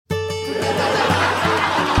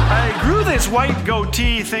I grew this white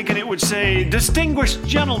goatee thinking it would say, distinguished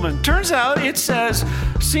gentleman. Turns out it says,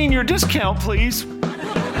 senior discount, please.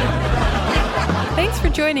 Thanks for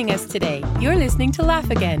joining us today. You're listening to Laugh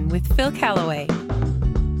Again with Phil Callaway.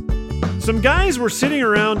 Some guys were sitting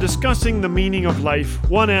around discussing the meaning of life.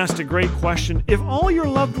 One asked a great question. If all your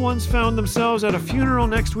loved ones found themselves at a funeral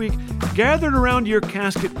next week, gathered around your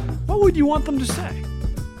casket, what would you want them to say?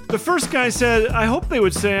 The first guy said, I hope they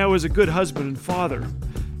would say I was a good husband and father.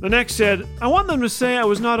 The next said, I want them to say I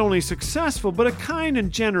was not only successful, but a kind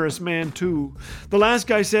and generous man too. The last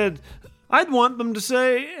guy said, I'd want them to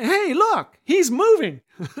say, hey, look, he's moving.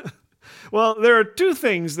 Well, there are two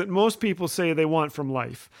things that most people say they want from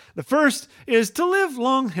life. The first is to live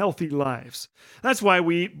long, healthy lives. That's why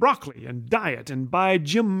we eat broccoli and diet and buy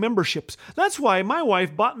gym memberships. That's why my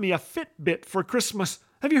wife bought me a Fitbit for Christmas.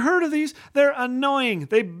 Have you heard of these? They're annoying.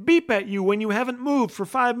 They beep at you when you haven't moved for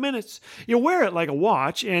 5 minutes. You wear it like a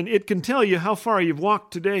watch, and it can tell you how far you've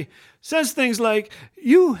walked today. Says things like,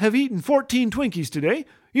 you have eaten 14 Twinkies today.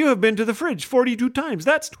 You have been to the fridge 42 times.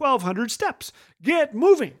 That's 1,200 steps. Get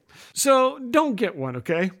moving. So don't get one,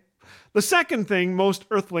 okay? The second thing most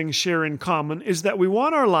earthlings share in common is that we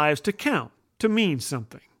want our lives to count, to mean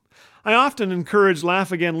something. I often encourage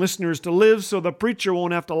Laugh Again listeners to live so the preacher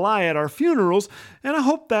won't have to lie at our funerals, and I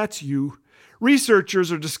hope that's you.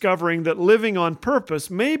 Researchers are discovering that living on purpose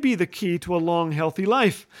may be the key to a long, healthy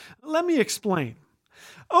life. Let me explain.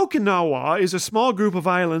 Okinawa is a small group of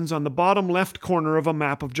islands on the bottom left corner of a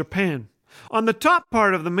map of Japan. On the top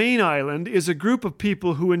part of the main island is a group of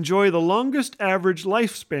people who enjoy the longest average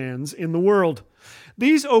lifespans in the world.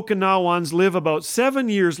 These Okinawans live about 7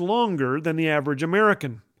 years longer than the average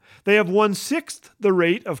American. They have 1/6 the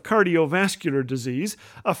rate of cardiovascular disease,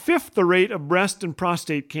 1/5 the rate of breast and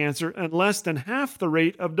prostate cancer, and less than half the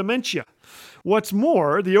rate of dementia. What's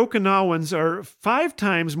more, the Okinawans are 5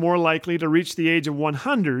 times more likely to reach the age of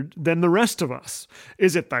 100 than the rest of us.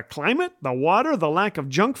 Is it the climate, the water, the lack of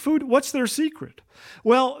junk food? What's their secret?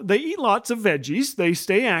 Well, they eat lots of veggies, they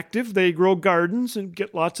stay active, they grow gardens, and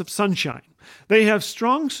get lots of sunshine. They have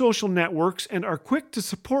strong social networks and are quick to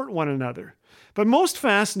support one another. But most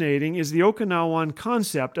fascinating is the Okinawan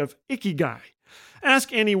concept of Ikigai.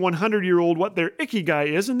 Ask any 100-year-old what their Ikigai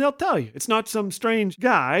is, and they'll tell you. It's not some strange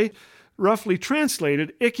guy. Roughly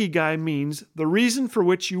translated, Ikigai means the reason for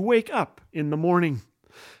which you wake up in the morning.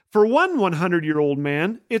 For one 100-year-old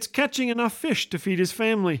man, it's catching enough fish to feed his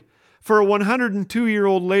family. For a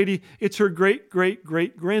 102-year-old lady, it's her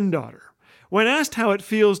great-great-great-granddaughter. When asked how it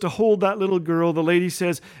feels to hold that little girl, the lady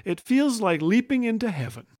says, it feels like leaping into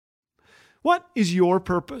heaven. What is your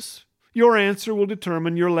purpose? Your answer will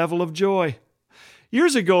determine your level of joy.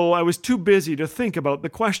 Years ago, I was too busy to think about the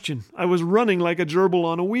question. I was running like a gerbil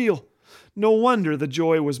on a wheel. No wonder the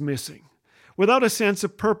joy was missing. Without a sense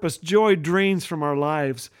of purpose, joy drains from our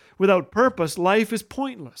lives. Without purpose, life is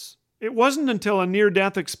pointless. It wasn't until a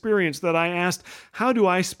near-death experience that I asked, how do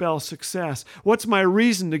I spell success? What's my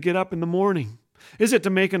reason to get up in the morning? Is it to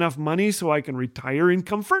make enough money so I can retire in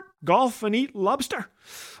comfort, golf, and eat lobster?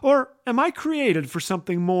 Or am I created for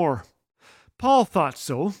something more? Paul thought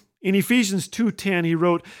so. In Ephesians 2:10 he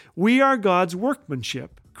wrote, we are God's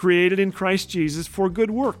workmanship, created in Christ Jesus for good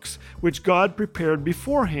works, which God prepared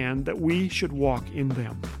beforehand that we should walk in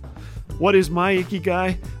them. What is my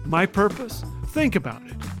Ikigai, my purpose? Think about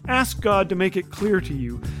it. Ask God to make it clear to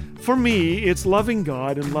you. For me, it's loving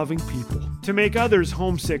God and loving people, to make others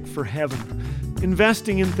homesick for heaven.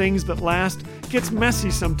 Investing in things that last gets messy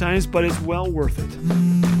sometimes, but it's well worth it.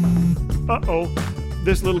 Uh-oh,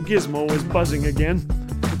 this little gizmo is buzzing again.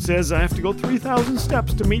 It says I have to go 3,000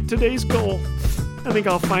 steps to meet today's goal. I think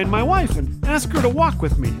I'll find my wife and ask her to walk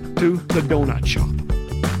with me to the donut shop.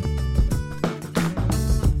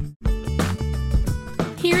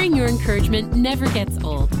 Hearing your encouragement never gets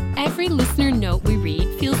old. Every listener note we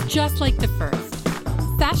read feels just like the first.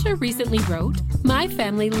 Sasha recently wrote, my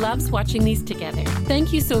family loves watching these together.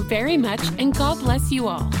 Thank you so very much, and God bless you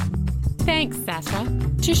all. Thanks, Sasha.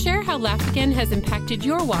 To share how Laugh Again has impacted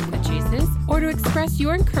your walk with Jesus, or to express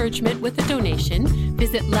your encouragement with a donation,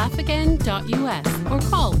 visit laughagain.us or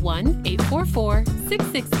call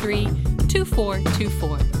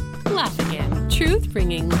 1-844-663-2424. Laugh Again. Truth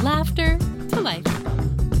bringing laughter to life.